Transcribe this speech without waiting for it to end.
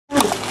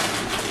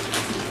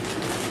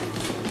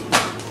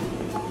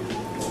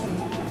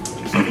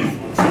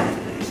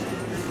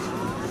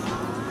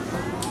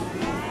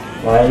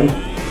Ready?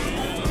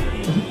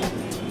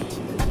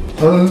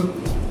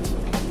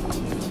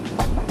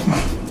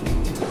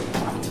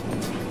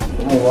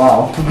 Oh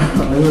wow,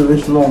 this is a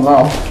really small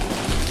mouth.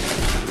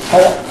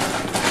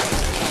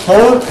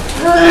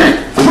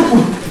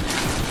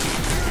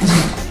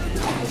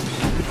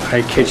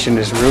 My kitchen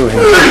is ruined.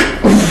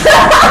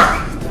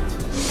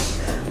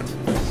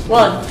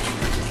 1,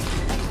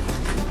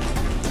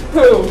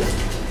 2.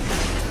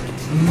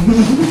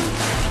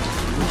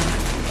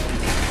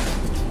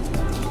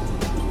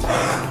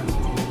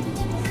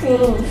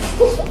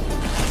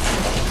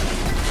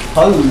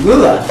 How do you do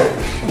that?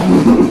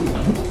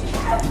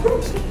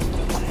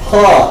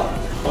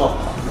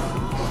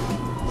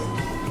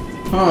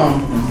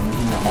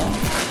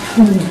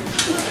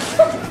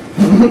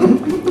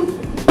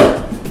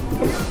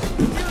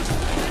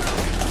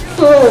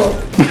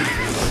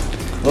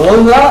 What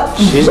was that?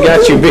 She's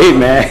got you beat,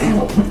 man.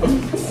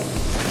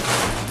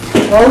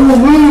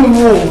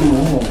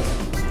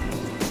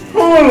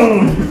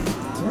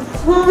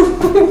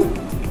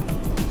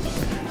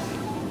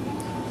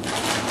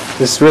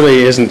 This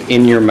really isn't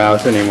in your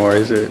mouth anymore,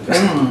 is it?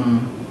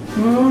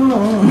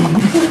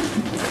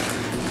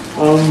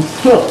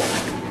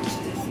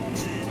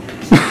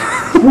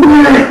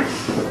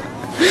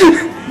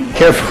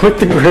 Careful with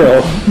the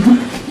grill.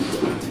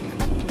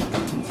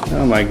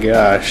 Oh my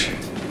gosh.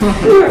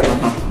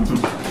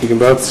 You can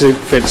both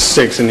fit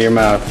 6 into your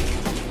mouth.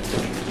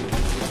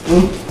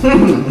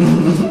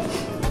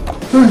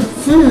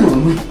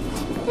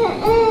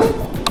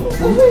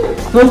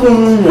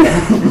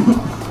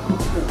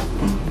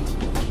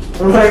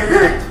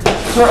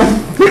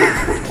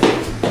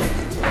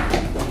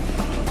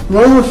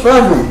 Number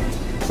 7.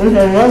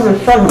 Okay, number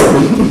 7.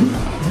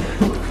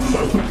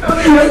 Oh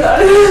my god.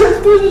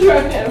 Who's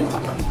trying him?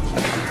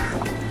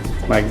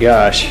 My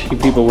gosh, you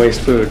people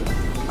waste food.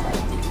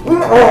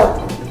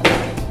 Oh.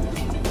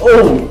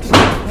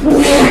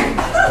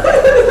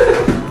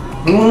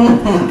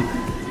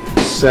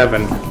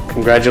 7.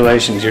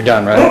 Congratulations, you're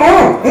done, right?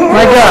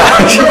 My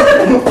gosh!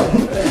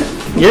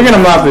 You're gonna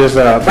mop this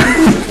up.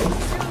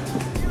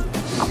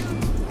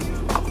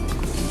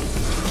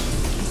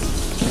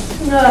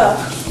 No.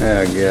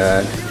 Oh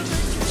god.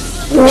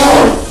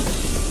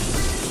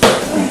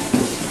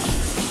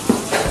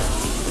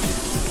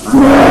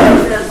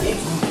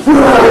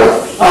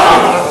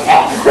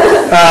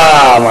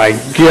 Oh my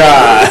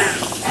god.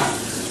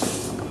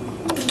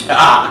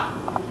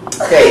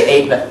 Okay,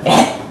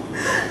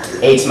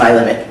 8's my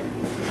limit.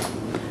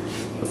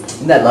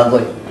 Isn't that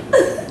lovely?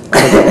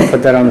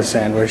 Put that on the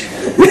sandwich.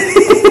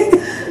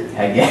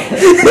 I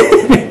guess.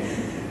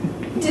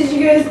 Did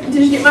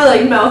you get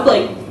my mouth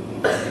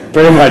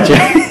Pretty much.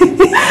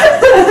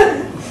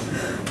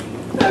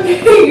 Okay,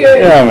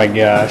 good. Oh my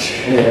gosh.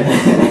 Yeah.